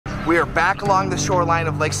we are back along the shoreline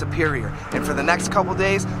of Lake Superior, and for the next couple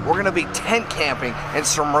days, we're gonna be tent camping in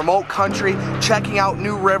some remote country, checking out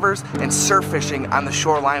new rivers, and surf fishing on the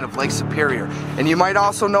shoreline of Lake Superior. And you might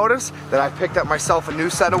also notice that I picked up myself a new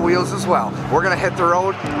set of wheels as well. We're gonna hit the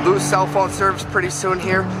road, lose cell phone service pretty soon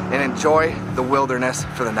here, and enjoy the wilderness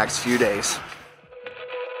for the next few days.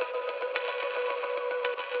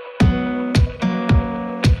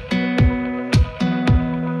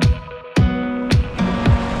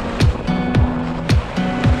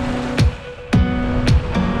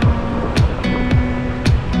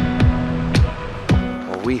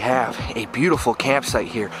 We have a beautiful campsite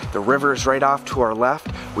here. The river is right off to our left.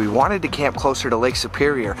 We wanted to camp closer to Lake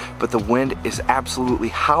Superior, but the wind is absolutely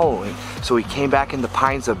howling, so we came back in the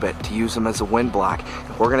pines a bit to use them as a wind block.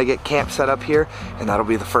 We're gonna get camp set up here, and that'll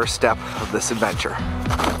be the first step of this adventure.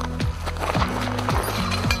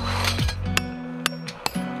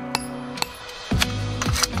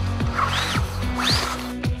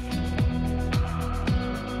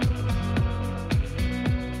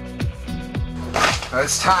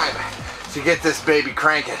 It's time to get this baby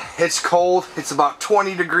cranking. It's cold, it's about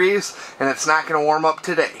 20 degrees, and it's not gonna warm up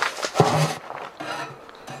today.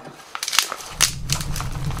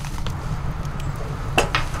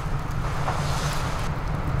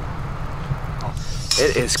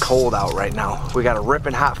 It is cold out right now. We got a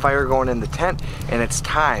ripping hot fire going in the tent, and it's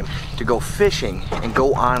time to go fishing and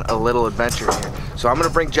go on a little adventure here. So I'm gonna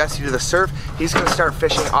bring Jesse to the surf. He's gonna start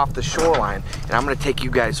fishing off the shoreline, and I'm gonna take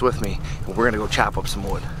you guys with me, and we're gonna go chop up some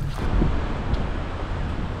wood.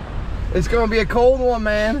 It's gonna be a cold one,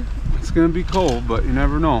 man. It's gonna be cold, but you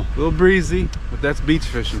never know. A little breezy, but that's beach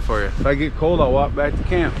fishing for you. If I get cold, I'll walk back to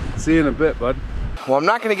camp. See you in a bit, bud. Well, I'm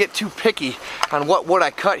not gonna get too picky on what wood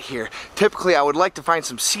I cut here. Typically, I would like to find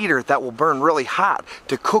some cedar that will burn really hot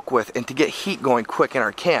to cook with and to get heat going quick in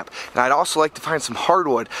our camp. And I'd also like to find some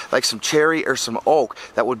hardwood, like some cherry or some oak,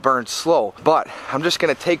 that would burn slow. But I'm just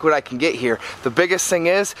gonna take what I can get here. The biggest thing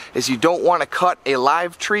is you don't wanna cut a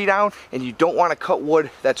live tree down, and you don't wanna cut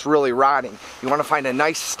wood that's really rotting. You wanna find a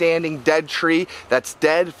nice standing dead tree that's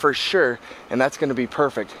dead for sure, and that's gonna be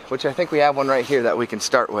perfect, which I think we have one right here that we can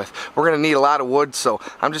start with. We're gonna need a lot of wood, so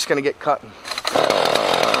I'm just gonna get cutting.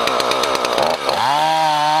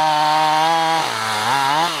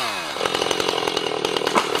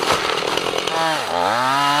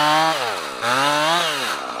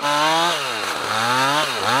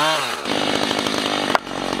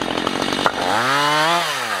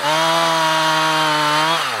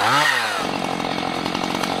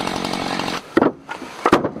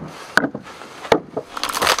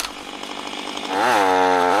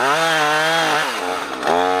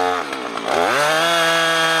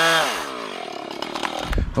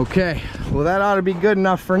 Okay, well that ought to be good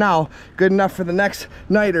enough for now. Good enough for the next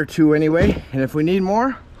night or two anyway. And if we need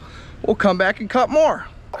more, we'll come back and cut more.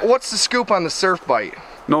 What's the scoop on the surf bite?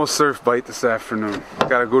 No surf bite this afternoon.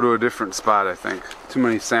 Gotta go to a different spot, I think. Too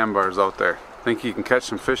many sandbars out there. Think you can catch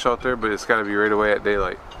some fish out there, but it's gotta be right away at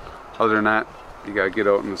daylight. Other than that, you gotta get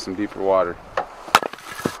out into some deeper water.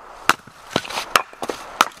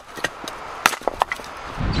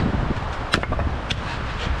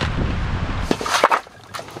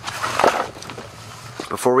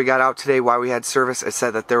 Before we got out today, while we had service, it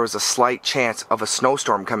said that there was a slight chance of a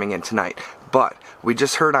snowstorm coming in tonight. But we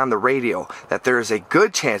just heard on the radio that there is a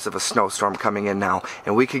good chance of a snowstorm coming in now,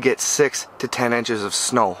 and we could get 6 to 10 inches of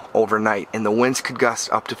snow overnight, and the winds could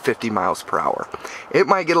gust up to 50 miles per hour. It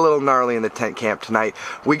might get a little gnarly in the tent camp tonight.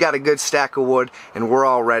 We got a good stack of wood, and we're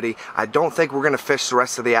all ready. I don't think we're gonna fish the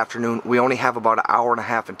rest of the afternoon. We only have about an hour and a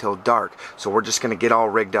half until dark, so we're just gonna get all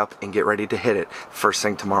rigged up and get ready to hit it first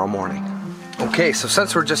thing tomorrow morning. Okay, so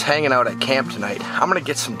since we're just hanging out at camp tonight, I'm gonna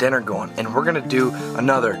get some dinner going, and we're gonna do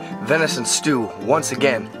another venison stew once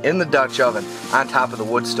again in the Dutch oven on top of the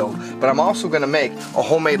wood stove. But I'm also gonna make a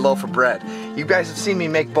homemade loaf of bread. You guys have seen me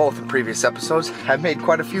make both in previous episodes. I've made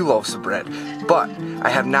quite a few loaves of bread, but I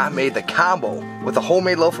have not made the combo with a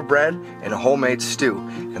homemade loaf of bread and a homemade stew,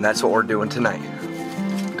 and that's what we're doing tonight.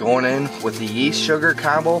 Going in with the yeast sugar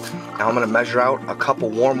combo. Now I'm gonna measure out a cup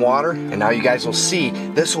of warm water, and now you guys will see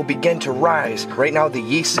this will begin to rise. Right now the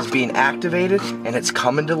yeast is being activated and it's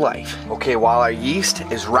coming to life. Okay, while our yeast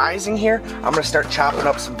is rising here, I'm gonna start chopping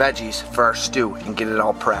up some veggies for our stew and get it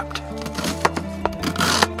all prepped.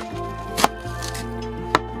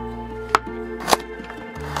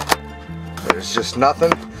 There's just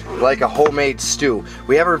nothing like a homemade stew.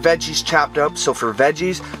 We have our veggies chopped up, so for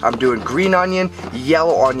veggies, I'm doing green onion,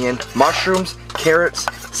 yellow onion, mushrooms, carrots,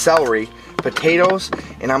 celery, potatoes,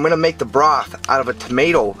 and I'm gonna make the broth out of a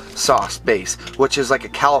tomato sauce base, which is like a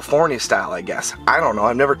California style, I guess. I don't know,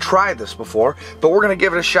 I've never tried this before, but we're gonna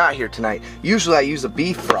give it a shot here tonight. Usually I use a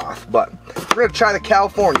beef broth, but we're gonna try the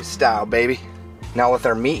California style, baby. Now with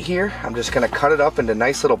our meat here, I'm just gonna cut it up into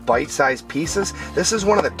nice little bite-sized pieces. This is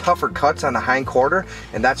one of the tougher cuts on the hind quarter,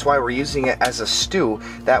 and that's why we're using it as a stew.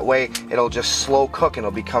 That way it'll just slow cook and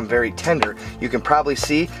it'll become very tender. You can probably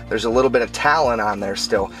see there's a little bit of talon on there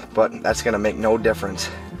still, but that's gonna make no difference.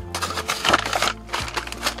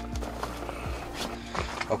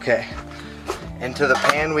 Okay, into the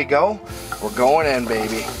pan we go. We're going in,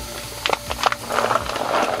 baby.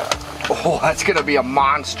 Oh, that's gonna be a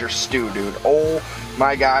monster stew, dude. Oh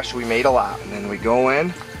my gosh, we made a lot. And then we go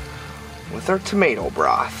in with our tomato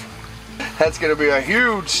broth. That's gonna be a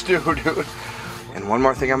huge stew, dude. And one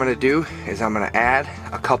more thing I'm gonna do is I'm gonna add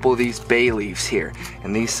a couple of these bay leaves here.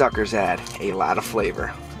 And these suckers add a lot of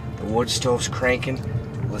flavor. The wood stove's cranking.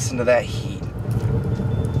 Listen to that heat.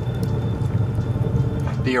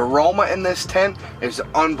 The aroma in this tent is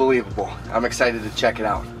unbelievable. I'm excited to check it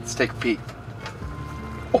out. Let's take a peek.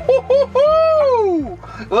 Oh,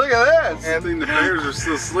 look at this! I think the bears are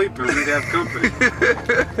still sleeping. We'd have company.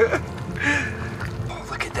 Oh,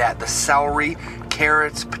 look at that. The celery,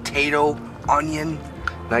 carrots, potato, onion.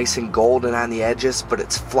 Nice and golden on the edges, but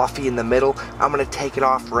it's fluffy in the middle. I'm going to take it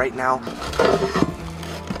off right now.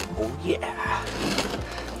 Oh, yeah.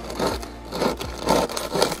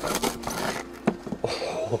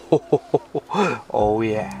 Oh,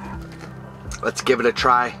 yeah. Let's give it a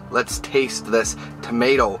try. Let's taste this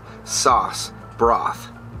tomato sauce broth.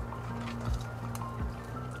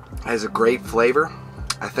 It has a great flavor.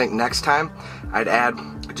 I think next time I'd add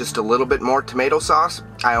just a little bit more tomato sauce.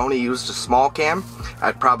 I only used a small can.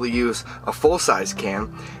 I'd probably use a full-size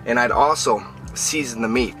can, and I'd also season the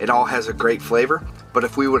meat. It all has a great flavor, but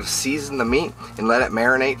if we would have seasoned the meat and let it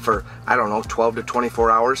marinate for, I don't know, 12 to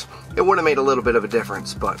 24 hours, it would have made a little bit of a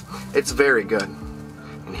difference, but it's very good.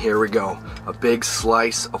 And here we go, a big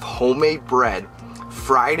slice of homemade bread,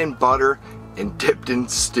 fried in butter and dipped in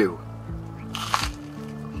stew.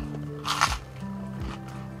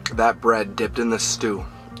 That bread dipped in the stew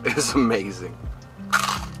is amazing.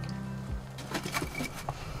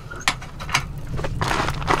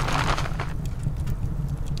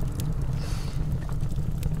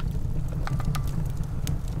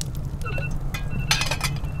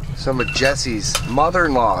 Some of Jesse's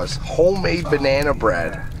mother-in-law's homemade banana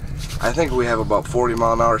bread. I think we have about 40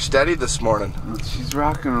 mile an hour steady this morning. She's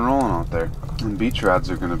rocking and rolling out there. And beach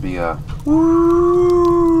rods are gonna be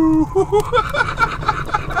Woo!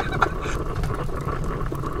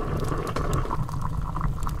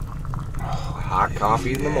 Hot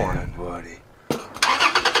coffee in the morning, buddy.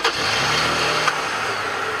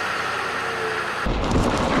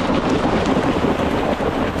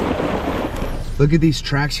 Look at these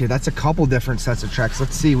tracks here. That's a couple different sets of tracks.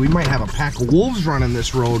 Let's see. We might have a pack of wolves running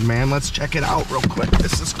this road, man. Let's check it out real quick.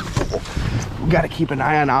 This is cool. We got to keep an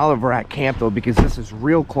eye on Oliver at camp, though, because this is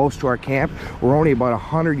real close to our camp. We're only about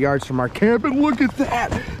 100 yards from our camp, and look at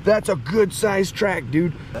that. That's a good-sized track,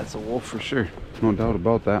 dude. That's a wolf for sure. No doubt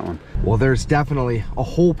about that one. Well, there's definitely a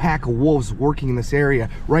whole pack of wolves working in this area.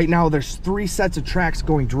 Right now, there's 3 sets of tracks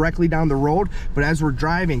going directly down the road, but as we're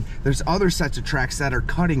driving, there's other sets of tracks that are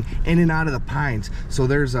cutting in and out of the pines. So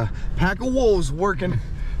there's a pack of wolves working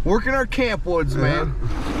our camp woods, man.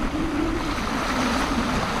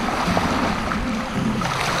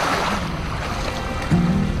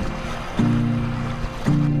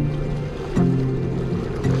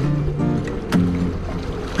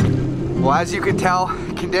 Well, as you can tell,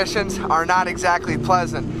 conditions are not exactly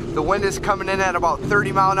pleasant. The wind is coming in at about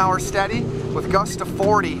 30 mile an hour steady with gusts to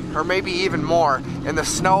 40 or maybe even more. And the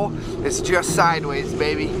snow is just sideways,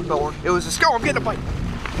 baby. But it was a snow. I'm getting a bite.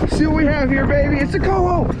 See what we have here, baby. It's a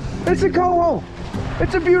coho. It's a coho.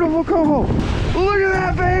 It's a beautiful coho. Look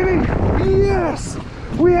at that, baby. Yes,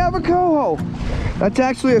 we have a coho. That's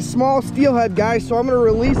actually a small steelhead, guys, so I'm gonna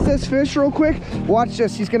release this fish real quick. Watch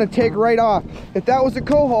this, he's gonna take right off. If that was a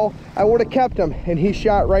coho, I would have kept him, and he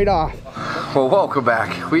shot right off. Well, welcome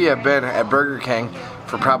back. We have been at Burger King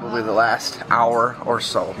for probably the last hour or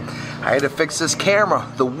so. I had to fix this camera.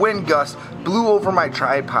 The wind gust blew over my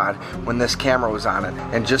tripod when this camera was on it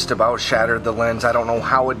and just about shattered the lens. I don't know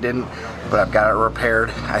how it didn't, but I've got it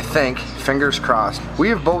repaired, I think. Fingers crossed. We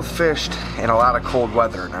have both fished in a lot of cold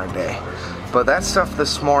weather in our day. But that stuff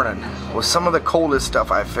this morning was some of the coldest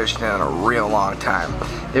stuff I've fished in a real long time.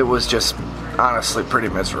 It was just honestly pretty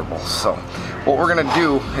miserable. So what we're gonna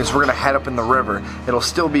do is we're gonna head up in the river. It'll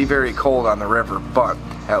still be very cold on the river, but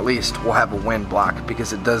at least we'll have a wind block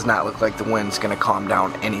because it does not look like the wind's gonna calm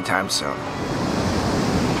down anytime soon.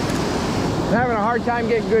 I'm having a hard time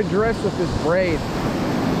getting good drifts with this braid.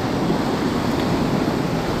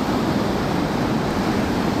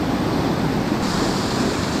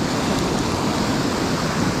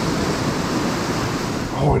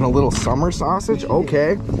 Oh, and a little summer sausage?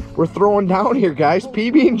 Okay. We're throwing down here, guys.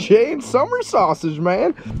 PB&J and summer sausage,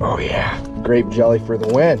 man. Oh, yeah. Grape jelly for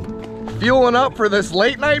the win. Fueling up for this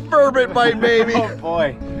late night bourbon bite, baby. Oh,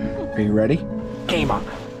 boy. Are you ready? Game on.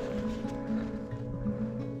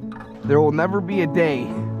 There will never be a day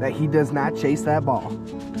that he does not chase that ball.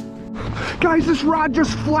 Guys, this rod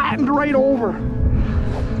just flattened right over.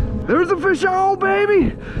 There's a fish on,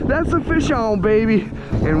 baby. That's a fish on, baby.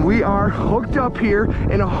 And we are hooked up here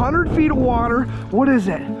in 100 feet of water. What is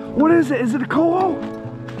it? What is it? Is it a coho?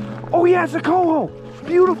 Oh yeah, it's a coho.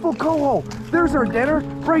 Beautiful coho. There's our dinner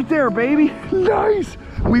right there, baby. Nice.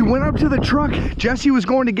 We went up to the truck. Jesse was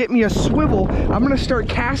going to get me a swivel. I'm gonna start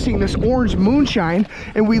casting this orange moonshine.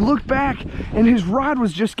 And we looked back and his rod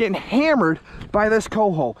was just getting hammered by this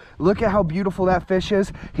coho. Look at how beautiful that fish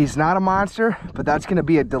is. He's not a monster, but that's gonna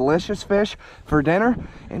be a delicious fish for dinner.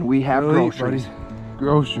 And we have groceries.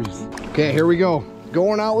 Groceries. Okay, here we go.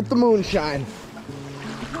 Going out with the moonshine.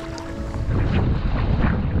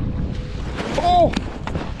 Oh!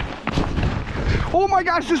 Oh my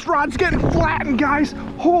gosh, this rod's getting flattened, guys.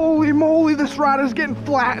 Holy moly, this rod is getting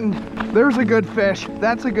flattened. There's a good fish.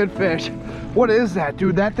 That's a good fish. What is that,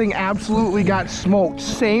 dude? That thing absolutely got smoked.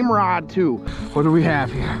 Same rod, too. What do we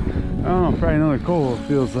have here? I don't know, probably another coho, it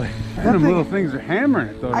feels like. Them little things are hammering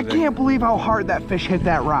it, though. I can't believe how hard that fish hit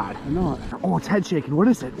that rod. I know it. Oh, it's head shaking. What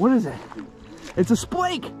is it? What is it? It's a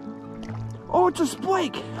splake. Oh, it's a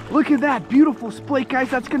splake. Look at that beautiful splake, guys.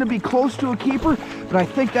 That's gonna be close to a keeper, but I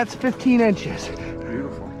think that's 15 inches.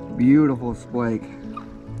 Beautiful. Beautiful splake.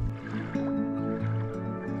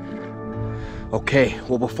 Okay,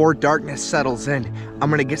 well, before darkness settles in, I'm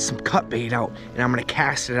gonna get some cut bait out and I'm gonna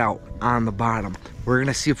cast it out on the bottom. We're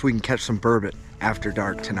gonna see if we can catch some burbot after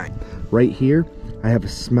dark tonight. Right here, I have a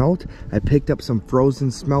smelt. I picked up some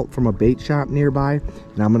frozen smelt from a bait shop nearby,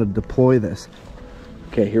 and I'm gonna deploy this.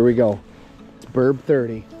 Okay, here we go. It's Burb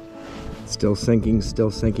 30. Still sinking,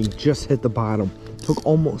 just hit the bottom. Took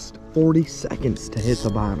almost 40 seconds to hit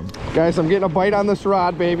the bottom. Guys, I'm getting a bite on this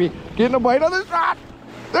rod, baby. Getting a bite on this rod.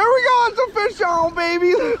 There we go, it's a fish on,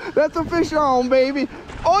 baby. That's a fish on, baby.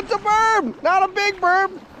 Oh, it's a burb. Not a big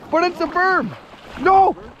burb, but it's a burb.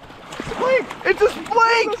 No, splake. It's a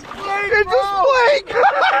splake. It's a splake.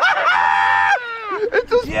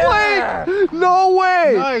 It's a splake. No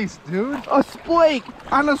way. Nice, dude. A splake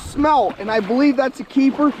on a smelt, and I believe that's a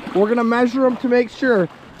keeper. We're gonna measure them to make sure.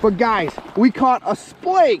 But guys, we caught a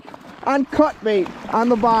splake on cut bait on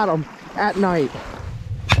the bottom at night.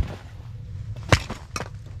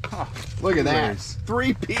 Look at that.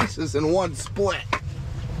 3 pieces in one split.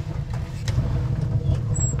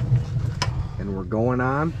 And we're going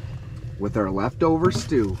on with our leftover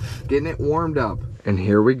stew, getting it warmed up. And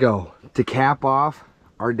here we go to cap off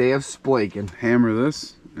our day of splaking. Hammer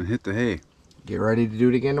this and hit the hay. Get ready to do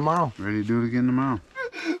it again tomorrow. Ready to do it again tomorrow.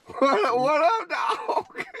 What up,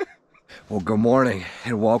 dog? Well, good morning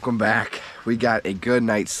and welcome back. We got a good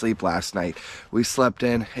night's sleep last night. We slept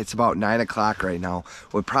in. It's about 9 o'clock right now.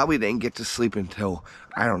 We probably didn't get to sleep until,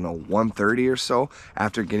 I don't know, 1:30 or so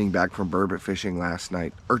after getting back from burbot fishing last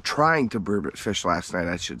night. Or trying to burbot fish last night,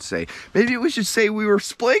 I should say. Maybe we should say we were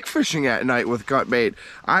splake fishing at night with cut bait.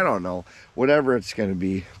 I don't know. Whatever it's going to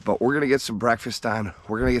be. But we're going to get some breakfast on.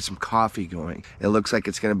 We're going to get some coffee going. It looks like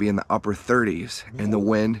it's going to be in the upper 30s and the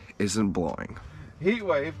wind isn't blowing. Heat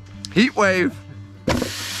wave. Heat wave.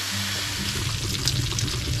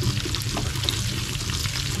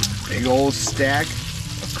 Big old stack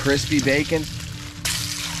of crispy bacon.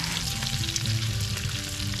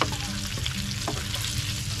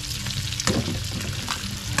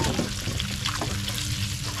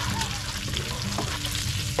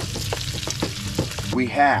 We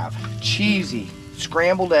have cheesy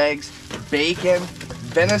scrambled eggs, bacon,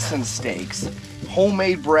 venison steaks,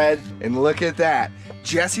 homemade bread, and look at that.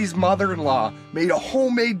 Jesse's mother-in-law made a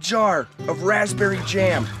homemade jar of raspberry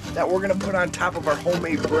jam that we're gonna put on top of our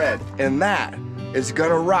homemade bread. And that is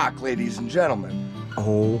gonna rock, ladies and gentlemen.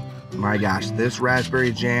 Oh my gosh, this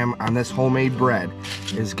raspberry jam on this homemade bread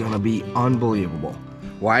is gonna be unbelievable.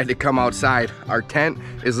 Well, I had to come outside. Our tent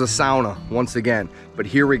is a sauna once again, but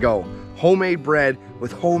here we go. Homemade bread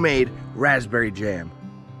with homemade raspberry jam.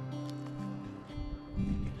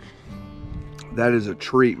 That is a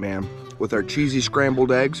treat, man. With our cheesy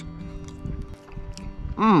scrambled eggs.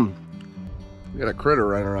 We got a critter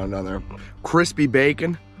running around down there. Crispy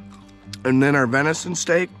bacon, and then our venison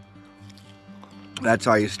steak. That's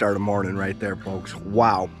how you start a morning right there, folks.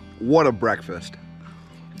 Wow, what a breakfast.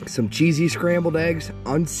 Some cheesy scrambled eggs,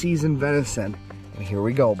 unseasoned venison. And here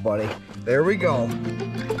we go, buddy. There we go.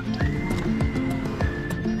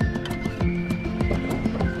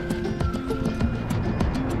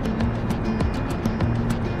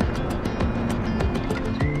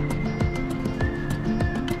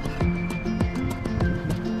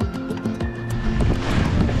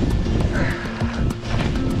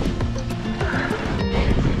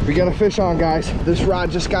 We got a fish on, guys. This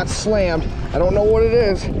rod just got slammed. I don't know what it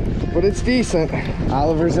is, but it's decent.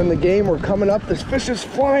 Oliver's in the game. We're coming up. This fish is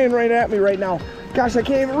flying right at me right now. Gosh, I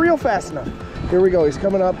can't even reel fast enough. Here we go. He's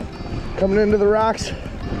coming up, coming into the rocks.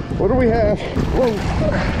 What do we have? Whoa.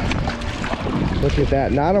 Look at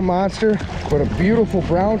that. Not a monster, but a beautiful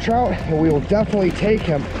brown trout, and we will definitely take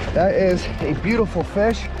him. That is a beautiful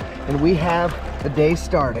fish, and we have the day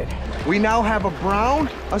started. We now have a brown,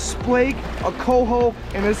 a splake, a coho,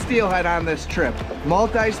 and a steelhead on this trip.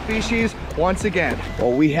 Multi-species once again.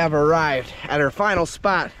 Well, we have arrived at our final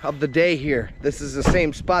spot of the day here. This is the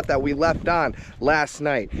same spot that we left on last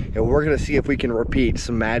night, and we're gonna see if we can repeat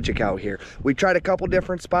some magic out here. We tried a couple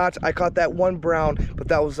different spots. I caught that one brown, but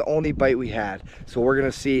that was the only bite we had. So we're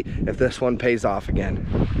gonna see if this one pays off again.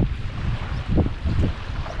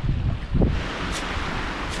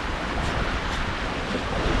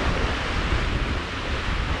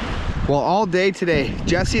 Well, all day today,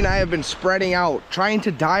 Jesse and I have been spreading out, trying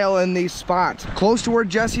to dial in these spots. Close to where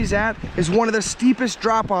Jesse's at is one of the steepest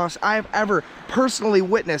drop-offs I've ever personally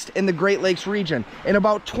witnessed in the Great Lakes region. In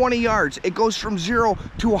about 20 yards, it goes from 0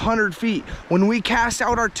 to 100 feet. When we cast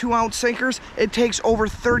out our 2-ounce sinkers, it takes over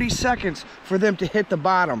 30 seconds for them to hit the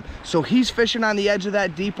bottom. So he's fishing on the edge of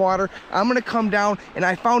that deep water. I'm gonna come down, and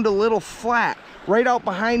I found a little flat right out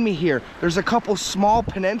behind me here. There's a couple small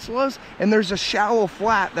peninsulas, and there's a shallow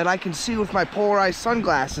flat that I can see with my polarized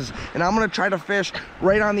sunglasses, and I'm gonna try to fish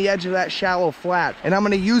right on the edge of that shallow flat, and I'm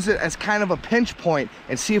gonna use it as kind of a pinch point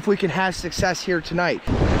and see if we can have success here tonight.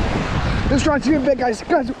 This rod's getting bit, guys.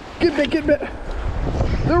 Guys, get bit, get bit.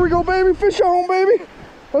 There we go, baby. Fish on, baby.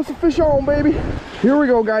 That's a fish on, baby. Here we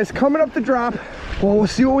go, guys. Coming up the drop. Well, we'll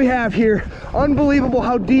see what we have here. Unbelievable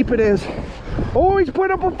how deep it is. Oh, he's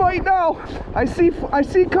put up a fight now. I see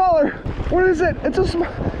color. What is it? It's a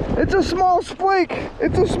small splake.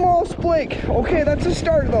 It's a small splake. Okay, that's a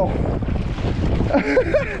start though.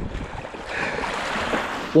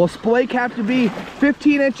 Well, splake have to be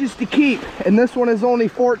 15 inches to keep, and this one is only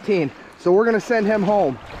 14. So we're gonna send him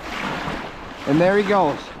home. And there he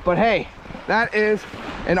goes. But hey, that is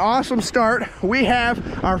an awesome start. We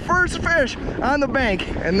have our first fish on the bank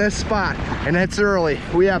in this spot, and it's early.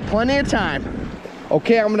 We have plenty of time.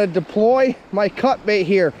 Okay, I'm gonna deploy my cut bait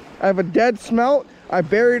here. I have a dead smelt. I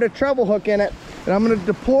buried a treble hook in it, and I'm gonna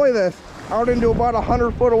deploy this out into about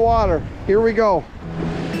 100 foot of water. Here we go.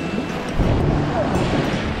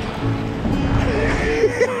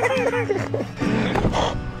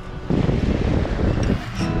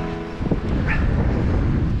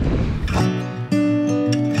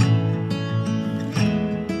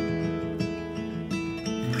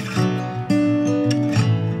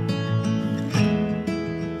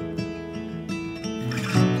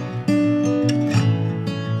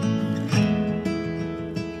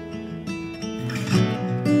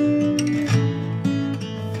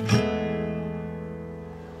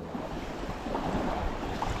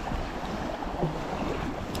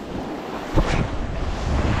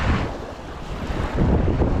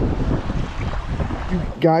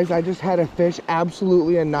 Guys, I just had a fish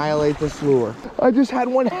absolutely annihilate this lure. I just had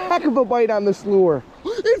one heck of a bite on this lure.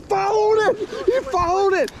 It followed it! It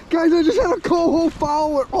followed it! Guys, I just had a coho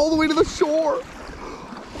follow it all the way to the shore.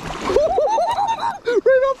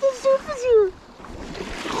 Right off the surface here.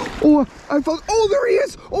 Oh, oh, there he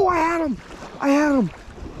is! Oh, I had him! I had him!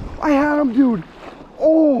 I had him, dude!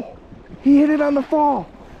 Oh, he hit it on the fall.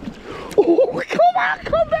 Oh, come back,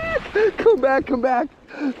 come back! Come back, come back!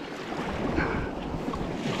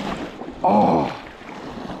 Oh,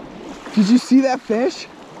 did you see that fish?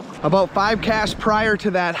 About 5 casts prior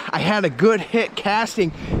to that, I had a good hit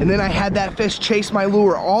casting, and then I had that fish chase my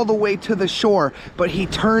lure all the way to the shore, but he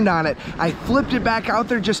turned on it. I flipped it back out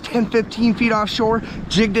there just 10-15 feet offshore,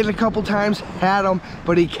 jigged it a couple times, had him,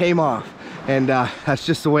 but he came off. And that's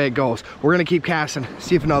just the way it goes. We're gonna keep casting,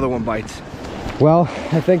 see if another one bites. Well,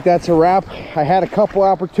 I think that's a wrap. I had a couple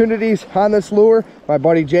opportunities on this lure. My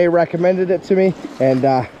buddy Jay recommended it to me, and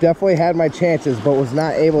definitely had my chances, but was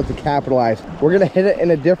not able to capitalize. We're gonna hit it in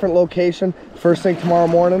a different location first thing tomorrow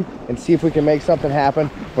morning and see if we can make something happen.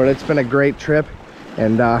 But it's been a great trip,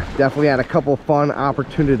 and definitely had a couple fun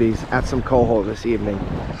opportunities at some coho this evening.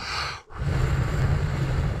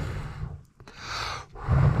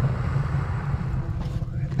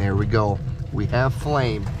 There we go. We have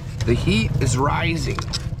flame. The heat is rising.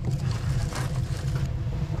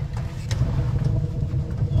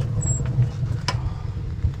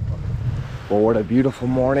 Well, what a beautiful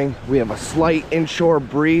morning. We have a slight inshore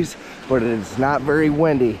breeze, but it is not very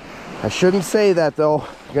windy. I shouldn't say that though.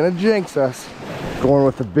 Gonna jinx us. Going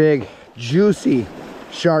with the big, juicy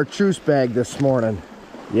chartreuse bag this morning.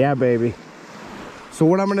 Yeah, baby. So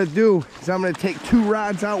what I'm gonna do is I'm gonna take 2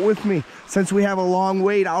 rods out with me. Since we have a long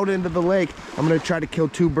wade out into the lake, I'm gonna try to kill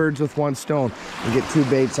 2 birds with 1 stone and get 2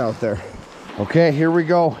 baits out there. Okay, here we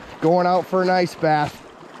go. Going out for an ice bath.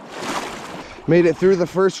 Made it through the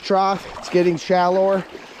first trough. It's getting shallower.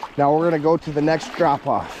 Now we're gonna go to the next drop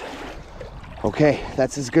off. Okay,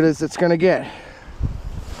 that's as good as it's gonna get.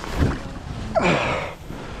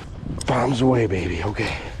 Bombs away, baby.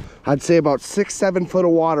 Okay. I'd say about 6-7 foot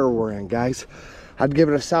of water we're in, guys. I'd give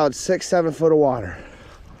it a solid 6-7 foot of water.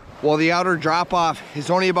 Well, the outer drop off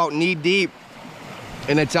is only about knee deep,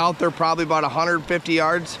 and it's out there probably about 150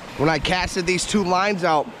 yards. When I casted these 2 lines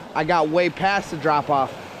out, I got way past the drop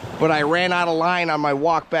off, but I ran out of line on my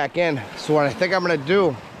walk back in. So what I think I'm gonna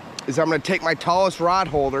do is I'm gonna take my tallest rod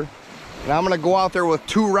holder, and I'm gonna go out there with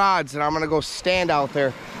 2 rods, and I'm gonna go stand out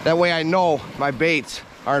there. That way I know my baits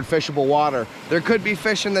are in fishable water. There could be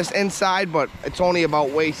fish in this inside, but it's only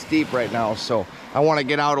about waist deep right now, so I wanna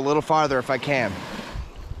get out a little farther if I can.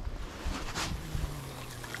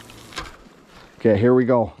 Okay, here we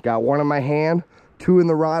go. Got 1 in my hand, 2 in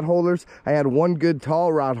the rod holders. I had 1 good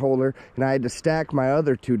tall rod holder, and I had to stack my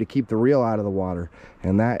other 2 to keep the reel out of the water.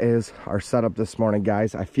 And that is our setup this morning,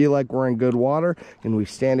 guys. I feel like we're in good water, and we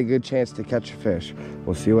stand a good chance to catch a fish.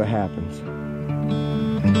 We'll see what happens.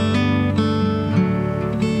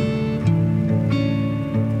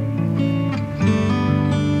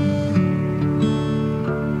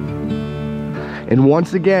 And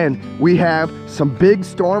once again, we have some big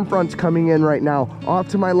storm fronts coming in right now. Off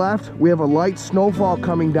to my left, we have a light snowfall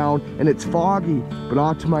coming down, and it's foggy. But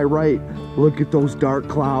off to my right, look at those dark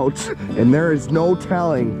clouds. And there is no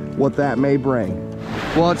telling what that may bring.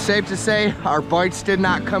 Well, it's safe to say our bites did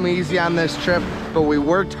not come easy on this trip, but we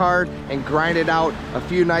worked hard and grinded out a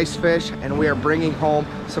few nice fish, and we are bringing home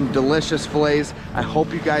some delicious fillets. I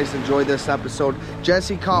hope you guys enjoyed this episode.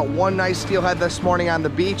 Jesse caught 1 nice steelhead this morning on the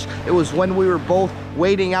beach. It was when we were both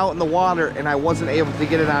wading out in the water, and I wasn't able to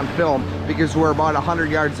get it on film because we're about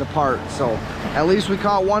 100 yards apart. So at least we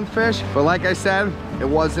caught 1 fish, but like I said, it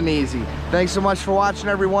wasn't easy. Thanks so much for watching,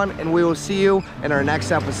 everyone, and we will see you in our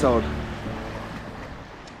next episode.